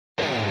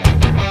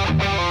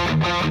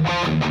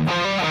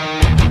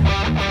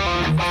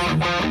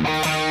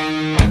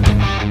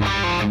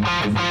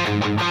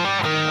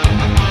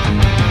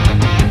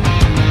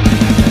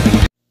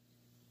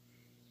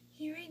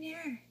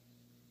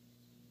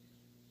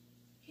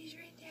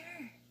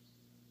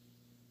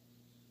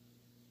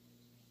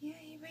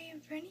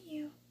front of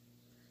you.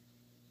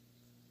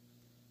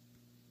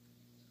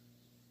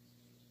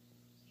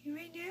 He's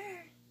right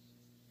there.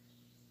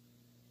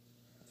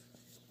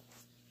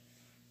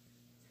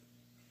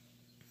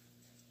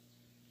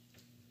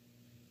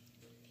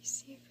 Let me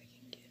see if I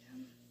can get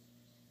him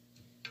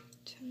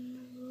to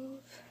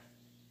move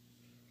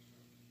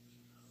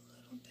a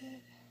little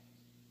bit.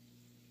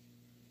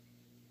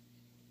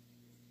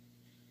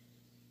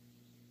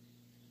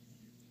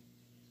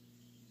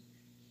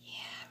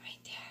 Yeah,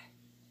 right there.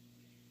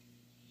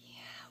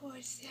 Yeah,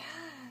 what's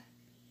that?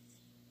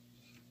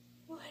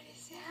 What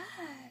is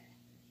that?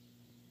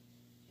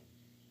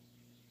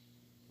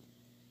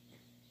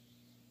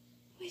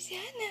 What's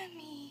that,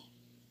 Nummy?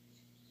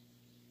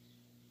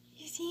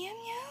 You see him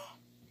now?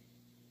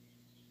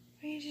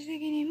 Or are you just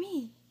looking at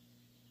me?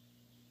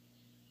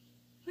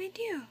 What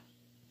do?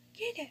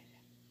 Get it.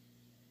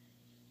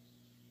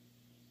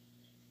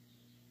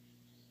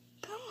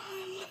 Come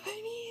on,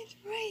 buddy. It's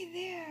right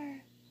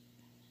there.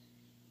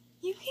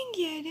 You can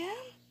get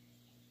him.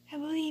 I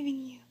believe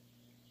in you.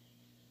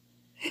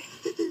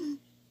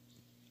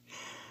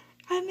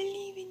 I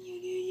believe in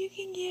you, dude. You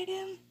can get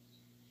him.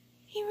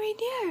 He's right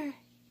there.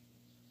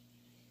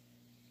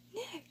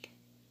 Nick.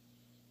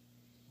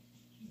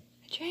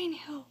 I'm trying to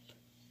help.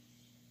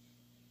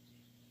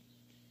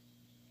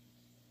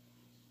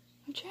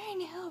 I'm trying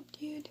to help,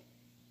 dude.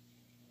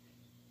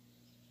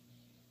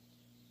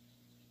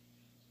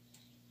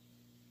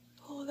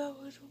 Oh, that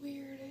was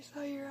weird. I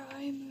saw your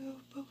eye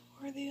move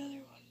before the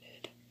other one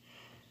did.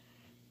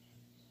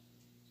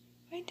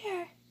 Right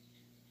there.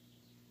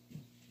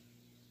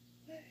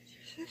 What is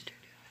your sister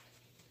doing?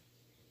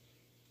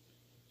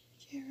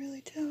 Can't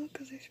really tell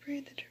because I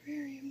sprayed the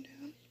terrarium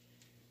down.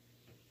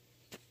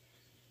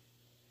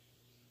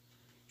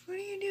 What are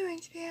you doing,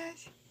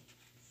 Spaz?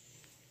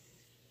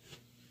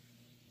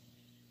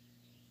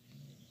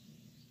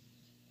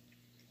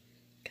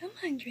 Come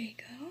on,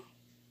 Draco.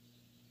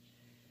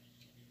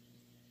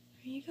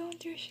 Are you going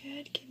through a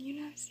shed? Can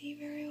you not see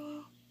very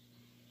well?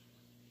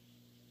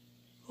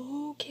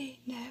 Okay,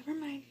 never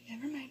mind,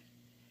 never mind.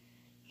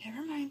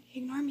 Never mind.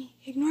 Ignore me,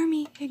 ignore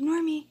me,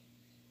 ignore me.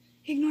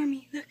 Ignore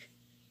me. Look.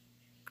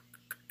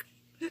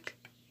 Look.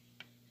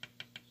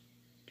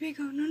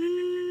 Draco, no, no, no, no,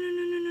 no,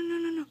 no, no, no,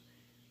 no, no.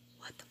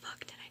 What the fuck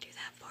did I do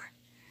that for?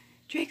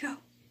 Draco.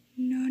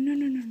 No, no,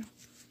 no, no, no.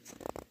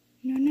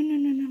 No, no, no,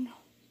 no, no, no.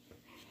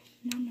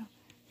 No, no.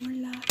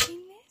 We're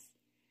locking this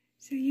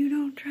so you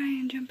don't try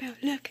and jump out.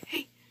 Look,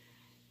 hey.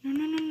 No,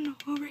 no, no, no,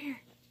 no. Over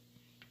here.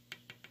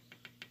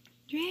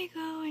 Draco,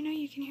 I know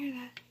you can hear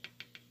that.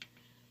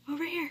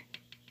 Over here.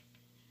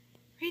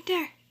 Right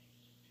there.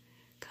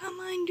 Come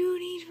on,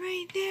 dude. He's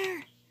right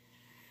there.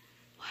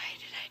 Why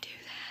did I do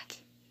that?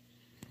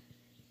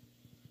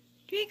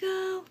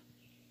 Draco.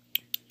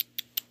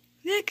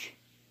 Look.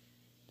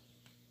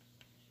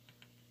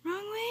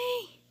 Wrong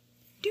way.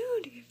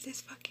 Dude, if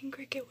this fucking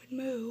cricket would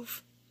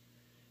move,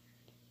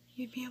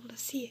 you'd be able to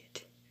see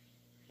it.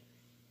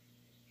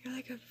 You're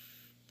like a...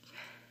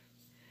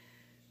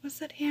 What's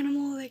that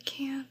animal that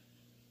can't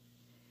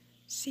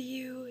see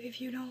you if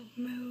you don't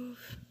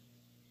move?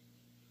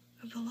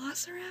 A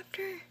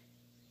velociraptor?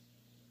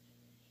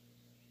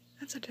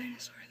 That's a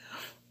dinosaur,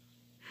 though.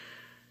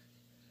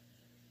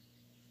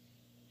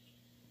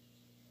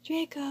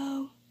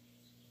 Draco,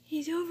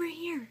 he's over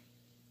here.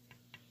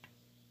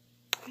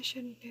 I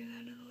shouldn't do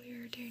that, it'll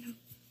irritate him.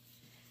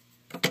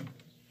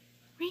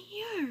 Right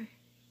here.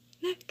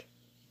 Look.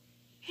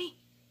 Hey.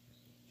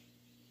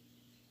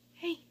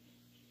 Hey.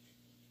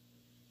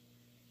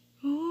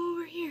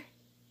 Over here.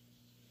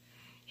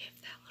 If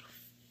that little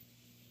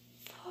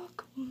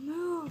fuck will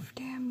move,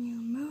 damn you,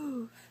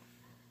 move.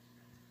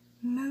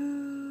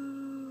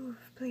 Move,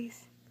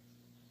 please.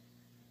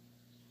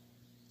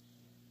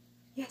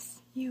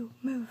 Yes, you,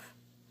 move.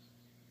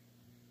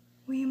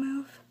 Will you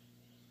move?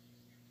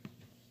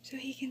 So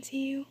he can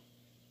see you?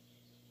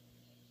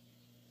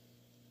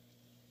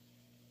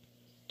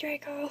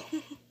 Draco.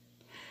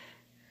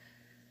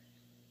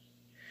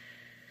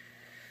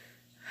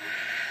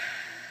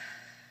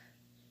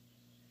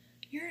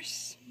 You're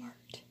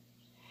smart.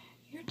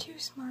 You're too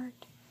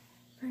smart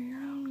for your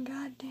own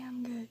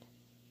goddamn good.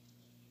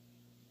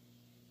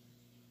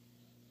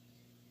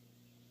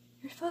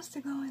 You're supposed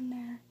to go in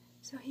there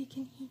so he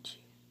can eat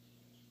you.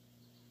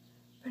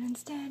 But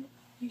instead,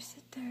 you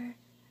sit there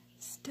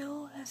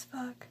still as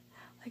fuck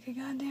like a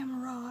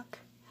goddamn rock,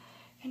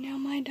 and now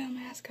my dumb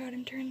ass got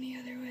him turned the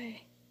other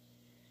way.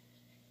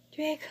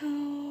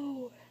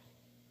 Draco!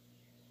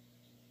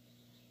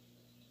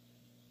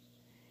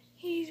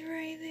 He's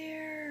right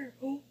there.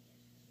 Oh,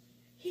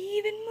 he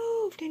even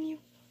moved and you're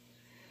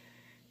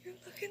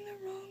looking the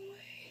wrong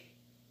way.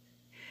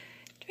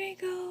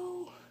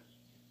 Draco!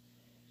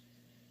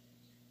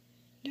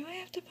 Do I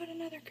have to put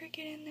another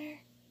cricket in there?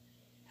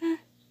 Huh?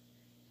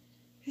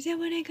 Is that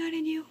what I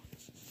gotta do?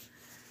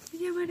 Is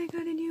that what I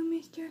gotta do,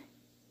 mister?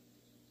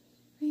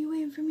 Are you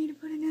waiting for me to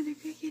put another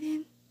cricket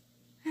in?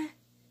 Huh?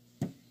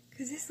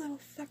 Cause this little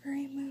fucker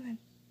ain't moving.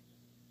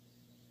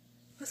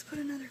 Let's put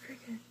another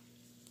cricket in.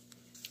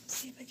 Let's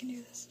see if I can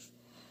do this.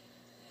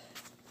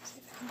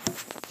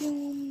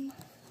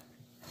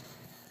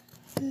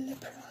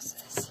 How's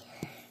this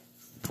here?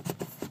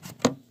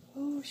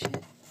 Oh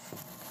shit.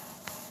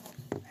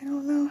 I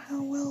don't know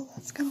how well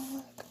that's gonna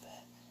look,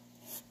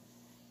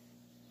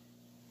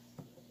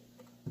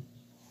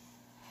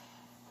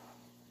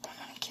 but I'm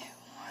gonna get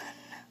one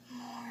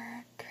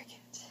more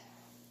cricket.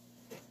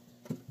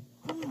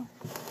 One more.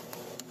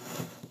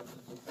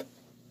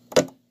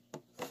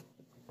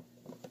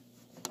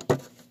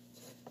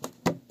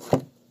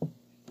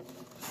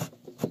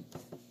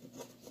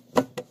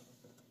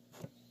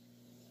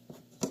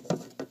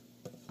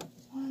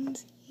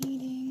 One's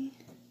eating.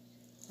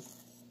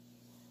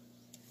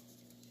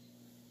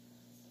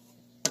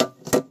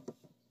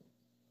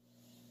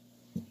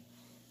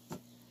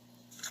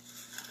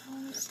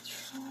 One's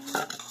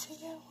trying to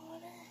get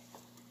water.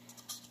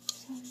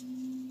 So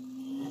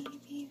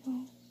maybe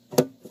we'll...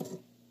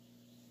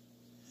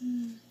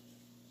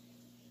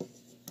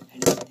 I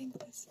don't think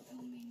this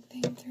filming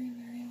thing through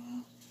very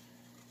well.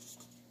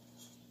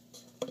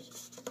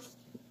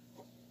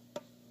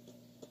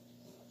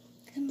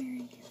 Come here,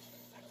 you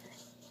fucker.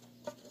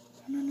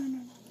 No, no, no, no,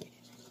 no.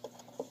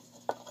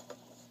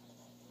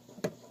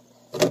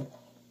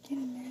 Get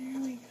in there.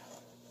 There we go.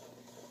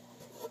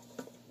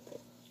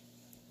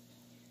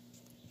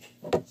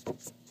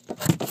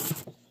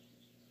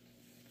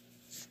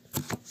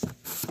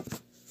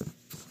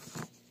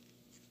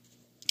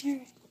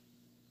 Alright.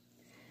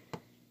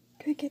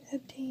 Cricket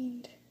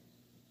obtained.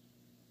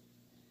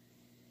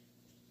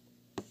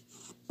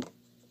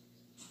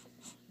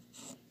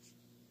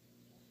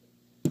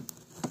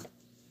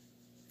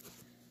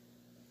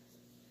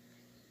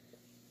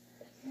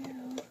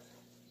 Now,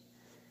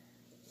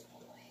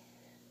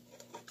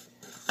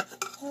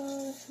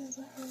 oh, this is a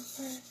hard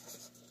part.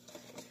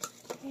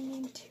 I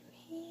need 2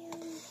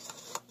 hands.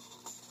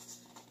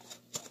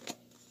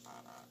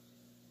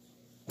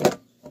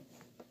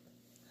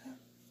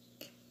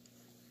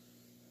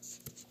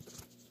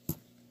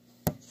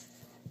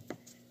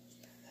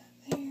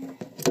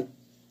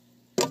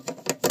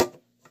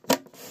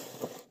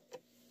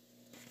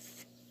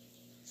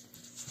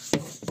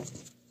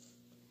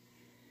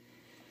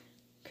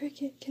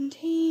 Cricket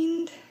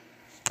contained.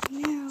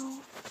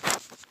 Now,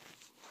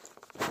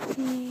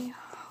 the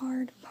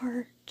hard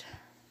part,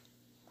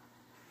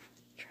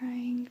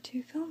 trying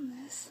to film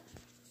this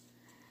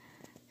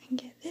and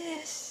get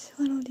this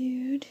little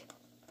dude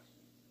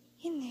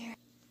in there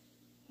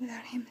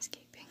without him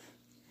escaping.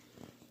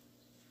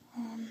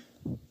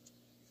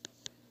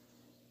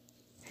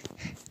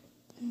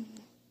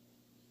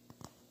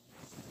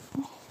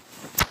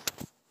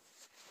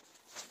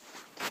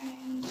 Okay,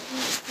 and do it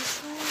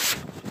this way.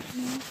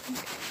 No,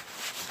 okay.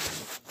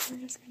 We're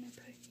just gonna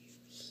put you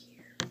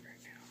here for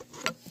now.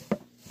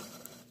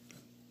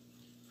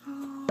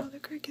 Oh, the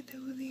cricket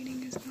that was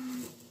eating is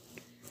gone.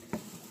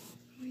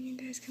 Well, you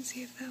guys can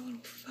see if that little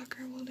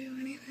fucker will do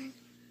anything.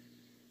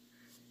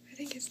 I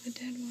think it's the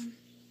dead one.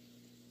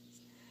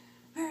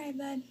 Alright,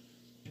 bud.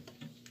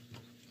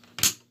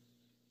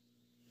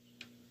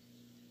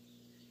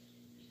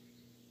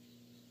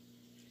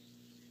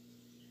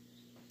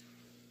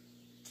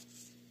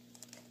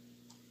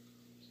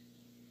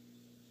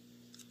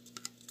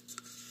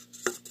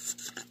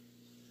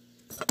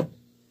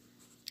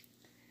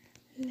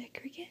 Le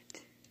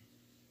cricket,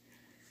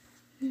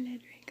 Le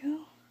Draco,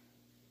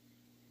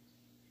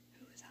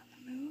 who was on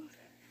the move.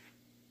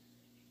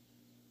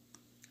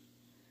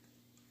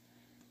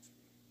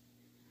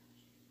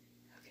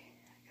 Okay,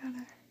 I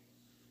gotta,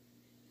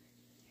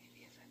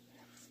 maybe if I put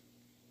him.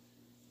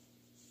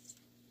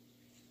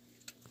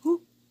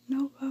 Oh,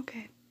 nope,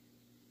 okay.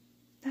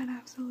 That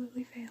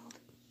absolutely failed.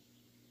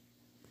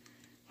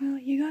 Well,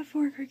 you got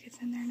 4 crickets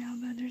in there now,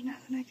 but there's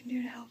nothing I can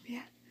do to help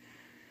you.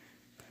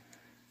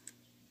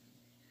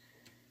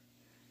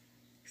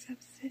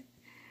 Except sit and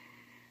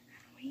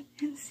wait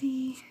and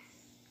see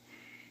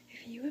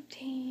if you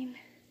obtain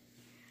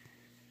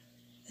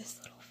this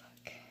little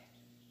fuck.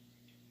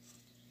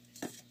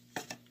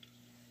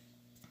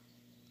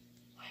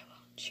 Why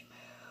won't you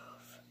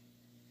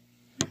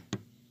move?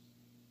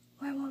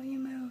 Why won't you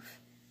move?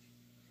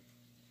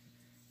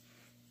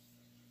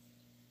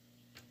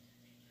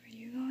 Are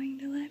you going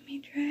to let me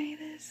try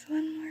this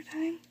one more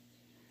time?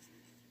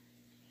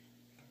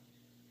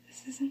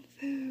 This isn't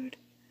food.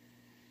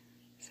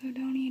 So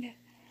don't eat it.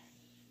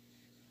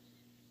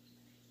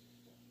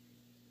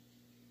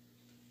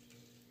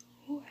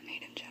 Oh, I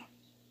made him jump.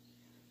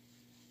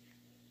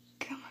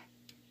 Come on.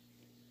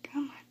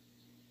 Come on.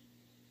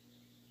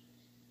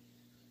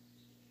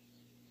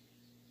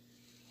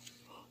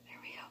 Oh, there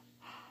we go.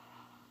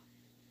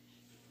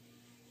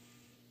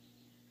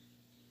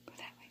 Go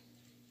that way.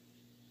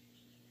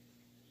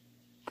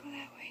 Go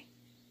that way.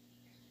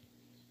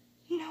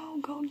 No,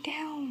 go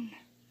down.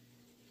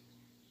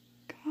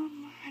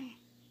 Come on.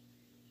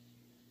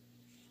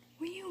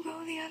 Will you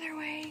go the other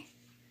way?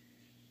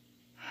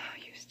 Oh,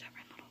 you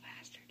stubborn little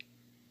bastard.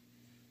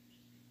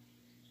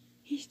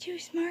 He's too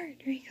smart,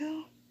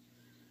 Draco.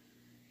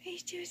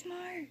 He's too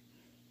smart.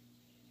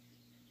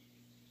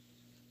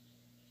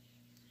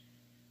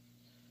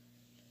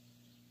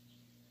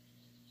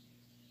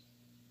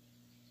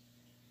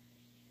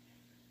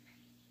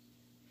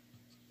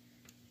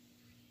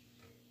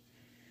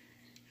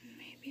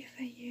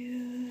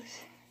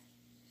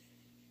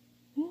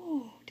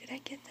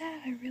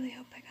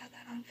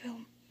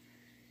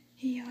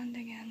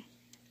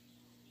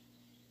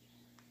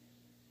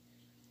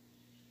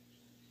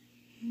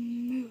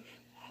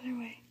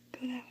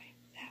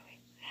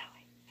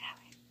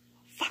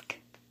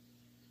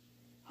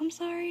 I'm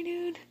sorry,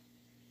 dude.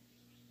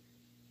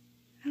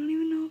 I don't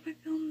even know if I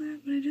filmed that,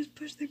 but I just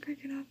pushed the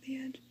cricket off the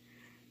edge.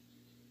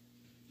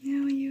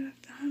 Now you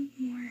have to hunt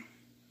more.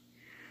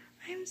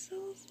 I'm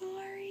so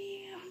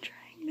sorry. I'm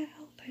trying to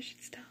help. I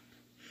should stop.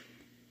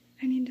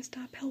 I need to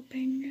stop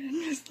helping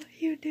and just let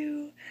you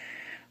do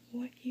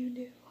what you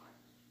do.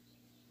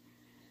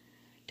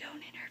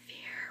 Don't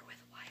interfere with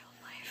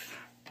wildlife.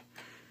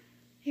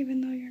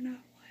 Even though you're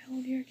not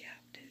wild, you're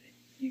captive.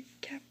 You're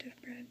captive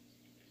bred.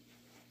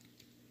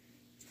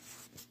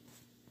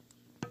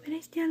 But I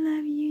still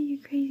love you,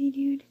 you crazy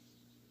dude.